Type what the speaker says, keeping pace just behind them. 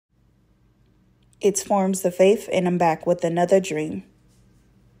It forms the faith, and I'm back with another dream.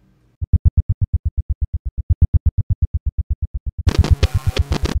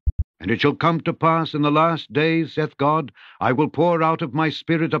 And it shall come to pass in the last days, saith God, I will pour out of my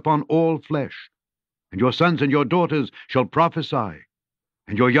Spirit upon all flesh. And your sons and your daughters shall prophesy,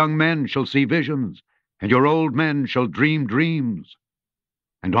 and your young men shall see visions, and your old men shall dream dreams.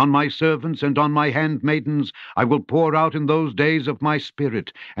 And on my servants and on my handmaidens I will pour out in those days of my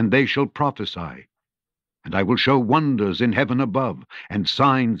Spirit, and they shall prophesy. And I will show wonders in heaven above, and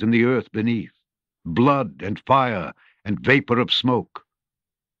signs in the earth beneath, blood and fire and vapor of smoke.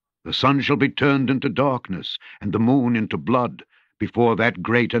 The sun shall be turned into darkness, and the moon into blood, before that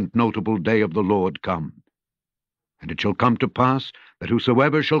great and notable day of the Lord come. And it shall come to pass that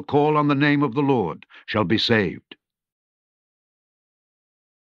whosoever shall call on the name of the Lord shall be saved.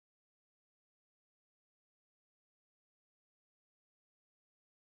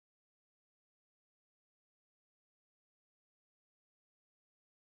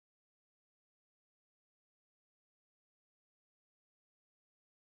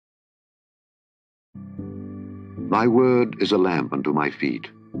 Thy word is a lamp unto my feet,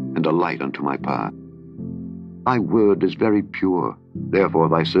 and a light unto my path. Thy word is very pure, therefore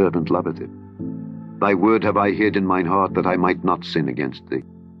thy servant loveth it. Thy word have I hid in mine heart, that I might not sin against thee.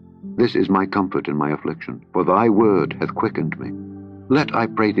 This is my comfort in my affliction, for thy word hath quickened me. Let, I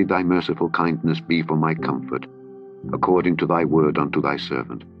pray thee, thy merciful kindness be for my comfort, according to thy word unto thy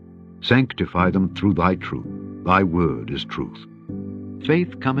servant. Sanctify them through thy truth. Thy word is truth.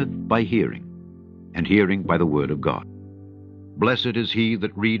 Faith cometh by hearing, and hearing by the word of God. Blessed is he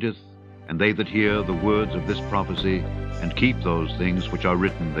that readeth, and they that hear the words of this prophecy, and keep those things which are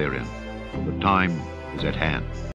written therein. For the time is at hand.